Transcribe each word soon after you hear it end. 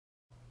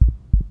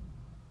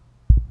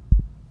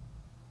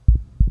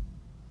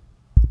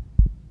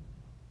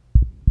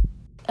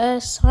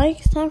Sonic,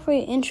 it's time for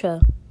your intro.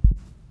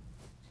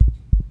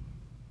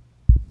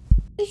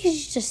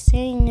 He's just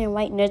sitting there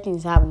like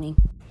nothing's happening.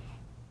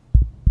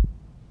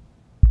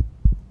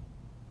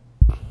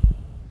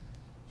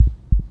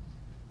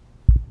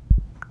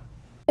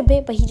 A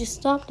bit, but he just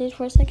stopped it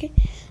for a second.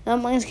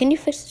 Miles, can you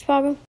fix this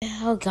problem?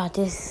 Oh god,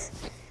 this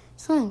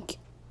Sonic.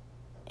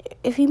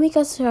 If you make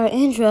us our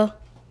intro,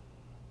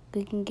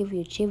 we can give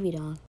you a chibi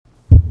dog.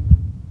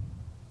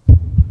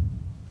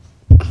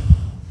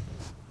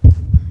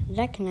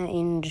 That cannot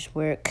even just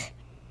work.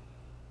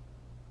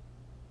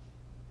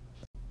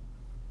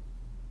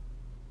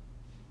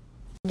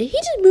 Did he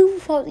just move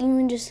without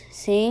even just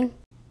saying?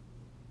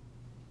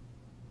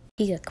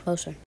 He got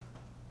closer.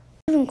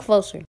 Even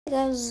closer.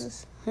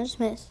 Guys, I just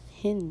met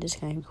him, this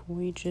guy, before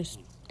he just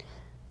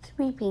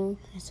creeping,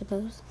 I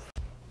suppose.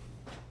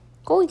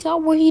 Holy cow,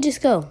 where'd he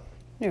just go?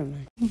 Never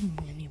mind.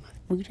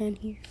 We down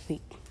here?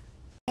 Wait.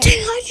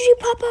 Dang, how did you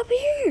pop up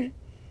here?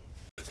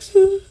 It's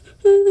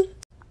never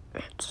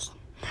match.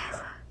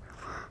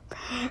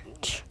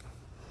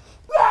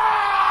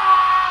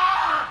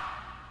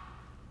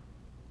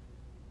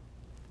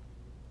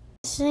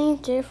 Sitting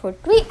there for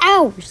 3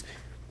 hours.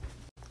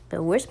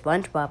 But where's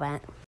SpongeBob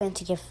at? Went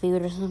to get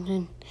food or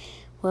something.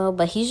 Well,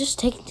 but he's just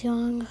taking too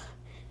long.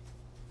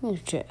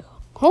 Let's check.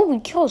 Holy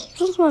cow,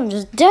 SpongeBob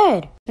is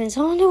dead. And it's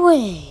on the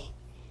way.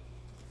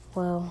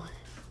 Well,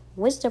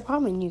 what's the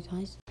problem, you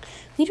guys?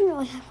 We don't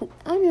really have.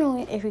 I don't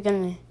know if we're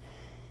gonna.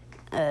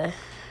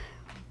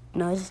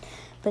 No,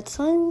 but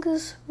Sonic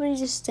is really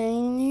just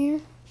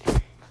staying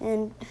there,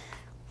 and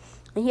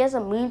he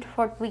hasn't moved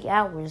for 3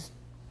 hours.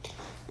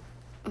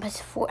 But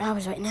it's 4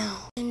 hours right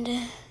now, and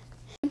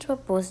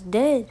SpongeBob was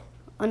dead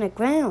on the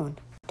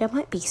ground. That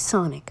might be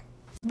Sonic.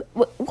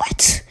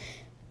 What?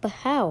 But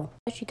how?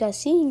 As you guys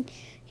seen,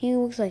 he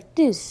looks like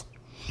this,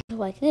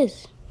 like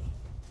this.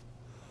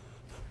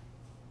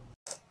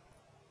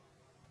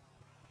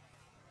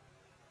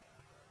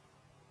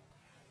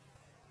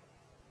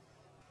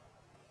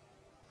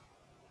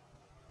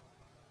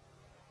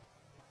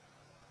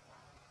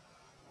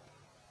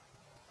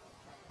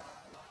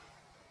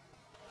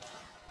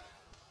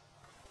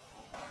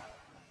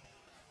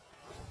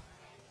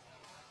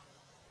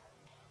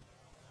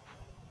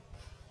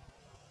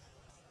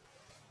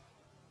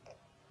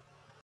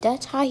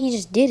 That's how he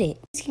just did it.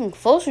 He's getting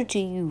closer to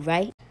you,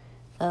 right?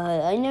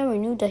 I never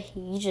knew that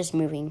he's just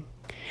moving.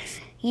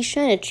 He's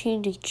trying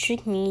to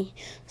trick me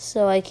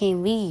so I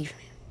can leave.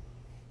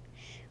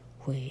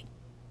 Wait.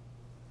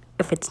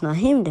 If it's not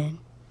him, then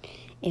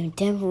it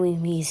definitely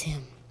means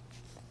him.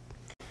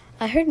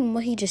 I heard him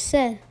what he just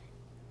said.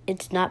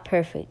 It's not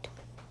perfect.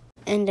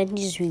 And then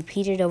he just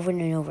repeated over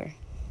and over.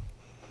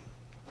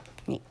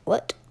 Wait,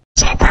 what?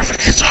 It's not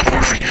perfect, it's not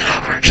perfect, it's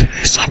not perfect,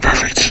 it's not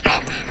perfect, it's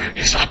not perfect,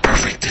 it's not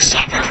perfect, it's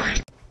not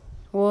perfect.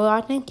 Well,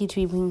 I think he's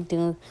repeating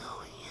things.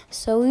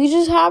 So we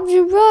just have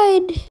to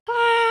ride.